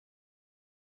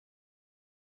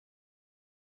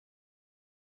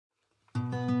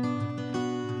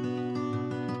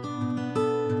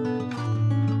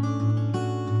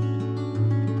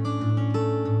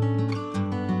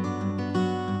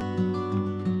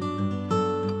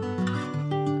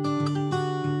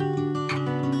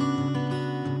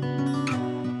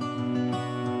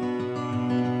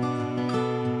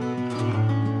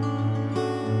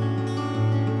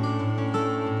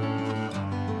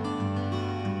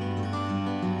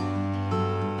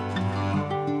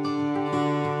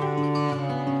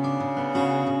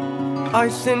I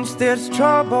sense there's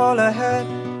trouble ahead.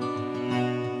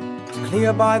 It's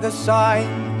clear by the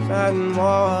signs and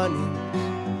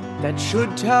warnings that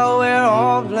should tell where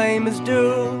all blame is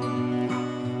due.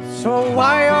 So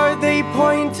why are they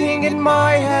pointing at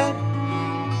my head?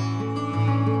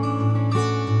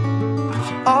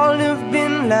 All have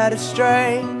been led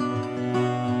astray.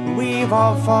 We've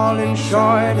all fallen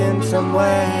short in some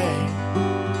way.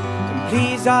 And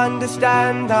please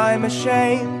understand I'm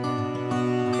ashamed,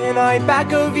 and I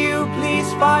beg of you,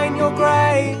 please find your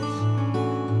grace.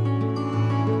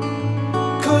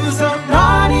 'Cause I'm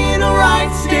not in a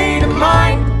right state of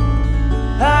mind.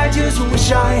 I just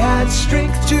wish I had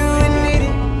strength to admit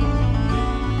it.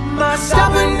 My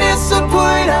stubbornness will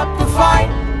put up a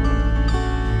fight,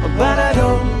 but I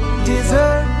don't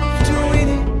deserve to win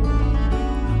it.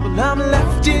 Well, I'm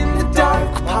left in the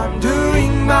dark,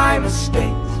 pondering my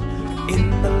mistakes. In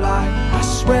the light, I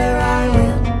swear I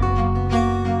will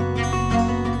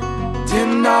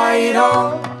deny it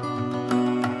all.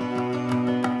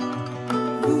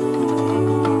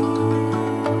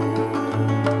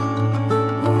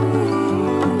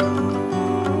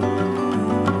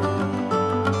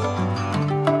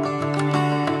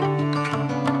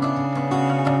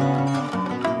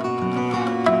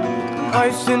 I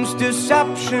sense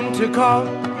deception to come,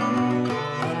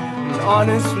 and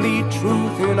honestly,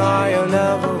 truth and I'll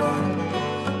never run.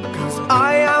 'Cause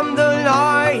I am the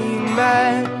lying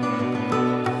man,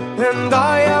 and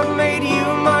I have made you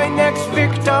my next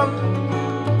victim.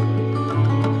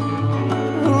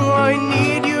 I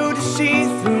need you to see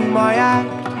through my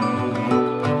act.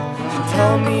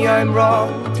 Tell me I'm wrong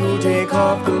to take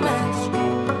off the mask,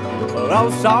 or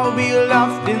else I'll be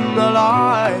left in the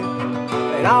light,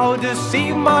 and I'll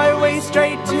deceive my way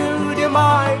straight to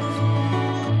demise.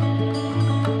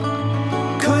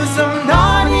 'Cause I'm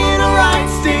not in a right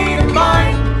state of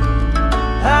mind.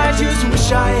 I just wish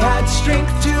I had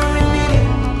strength to admit it.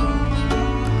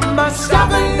 My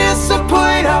stubbornness will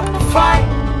put up a fight,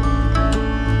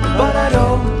 but I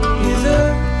don't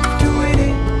deserve to win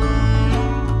it.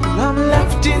 I'm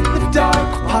left in the dark,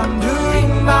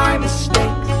 pondering my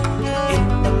mistakes. In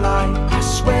the light, I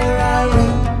swear I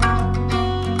will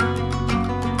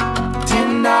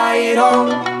deny it all.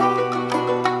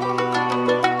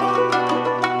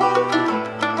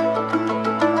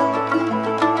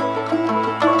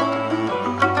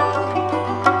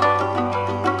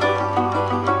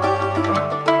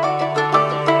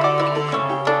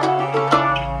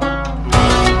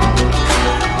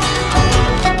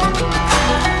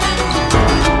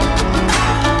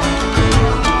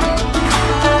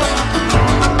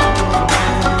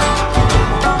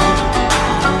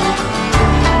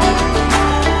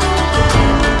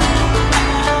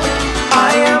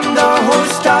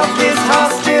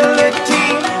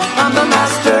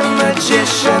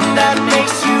 That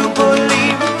makes you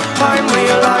believe I'm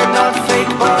real, I'm not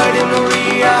fake, but in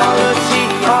reality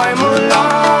I'm a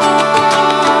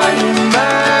lying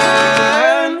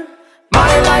man.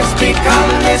 My life's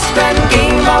become this grand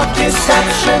game of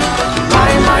deception.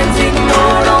 My mind's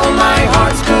ignored all my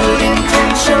heart's good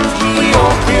intentions. We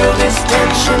all feel this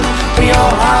tension, we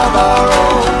all have our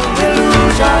own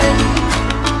illusion.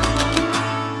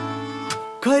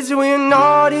 'Cause we're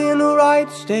not in the right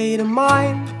state of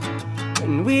mind,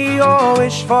 and we all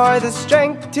wish for the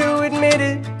strength to admit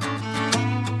it.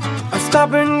 Our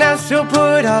stubbornness will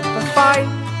put up a fight,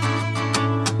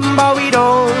 but we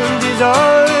don't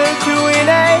deserve to win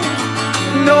it.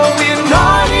 No, we're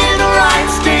not in the right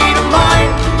state of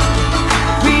mind.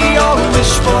 We all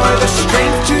wish for the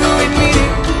strength to admit it.